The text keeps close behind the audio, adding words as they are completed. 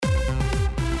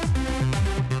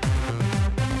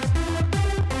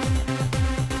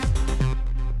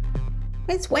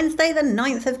It's Wednesday the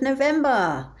 9th of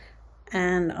November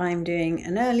and I'm doing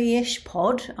an early-ish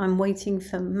pod. I'm waiting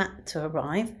for Matt to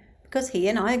arrive because he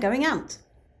and I are going out.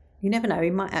 You never know, he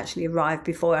might actually arrive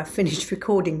before I've finished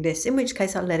recording this, in which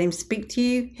case I'll let him speak to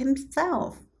you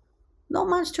himself. Not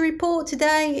much to report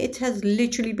today. It has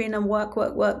literally been a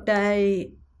work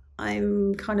day.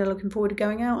 I'm kind of looking forward to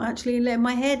going out actually and letting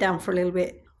my hair down for a little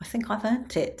bit. I think I've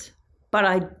earned it. But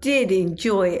I did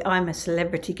enjoy I'm a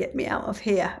Celebrity, Get Me Out of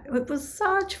Here. It was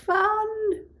such fun.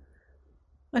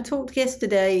 I talked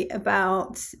yesterday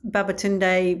about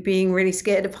Babatunde being really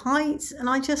scared of heights, and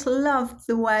I just loved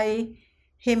the way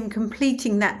him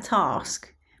completing that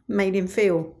task made him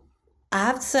feel. I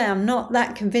have to say I'm not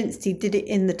that convinced he did it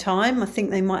in the time. I think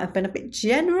they might have been a bit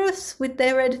generous with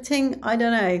their editing. I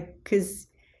don't know, because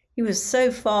he was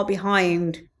so far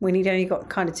behind when he'd only got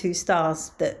kind of 2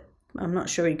 stars that I'm not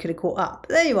sure he could have caught up.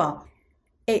 But there you are.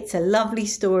 It's a lovely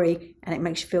story and it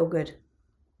makes you feel good.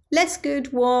 Less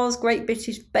good was Great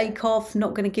British Bake Off.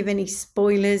 Not going to give any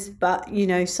spoilers, but you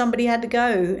know, somebody had to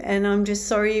go and I'm just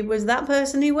sorry it was that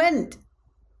person who went.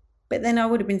 But then I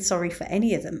would have been sorry for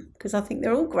any of them because I think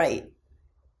they're all great.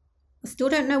 I still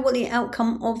don't know what the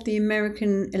outcome of the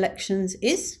American elections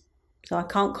is, so I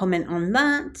can't comment on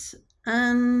that.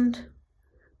 And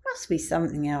must be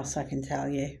something else I can tell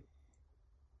you.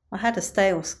 I had a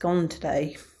stale scone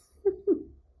today.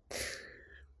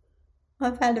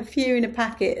 I've had a few in a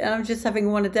packet and I'm just having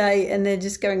one a day and they're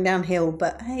just going downhill.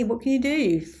 But hey, what can you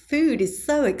do? Food is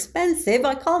so expensive,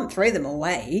 I can't throw them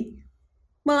away.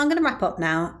 Well, I'm going to wrap up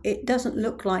now. It doesn't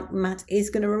look like Matt is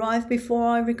going to arrive before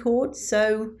I record,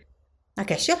 so I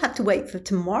guess you'll have to wait for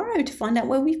tomorrow to find out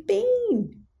where we've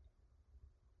been.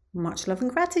 Much love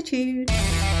and gratitude.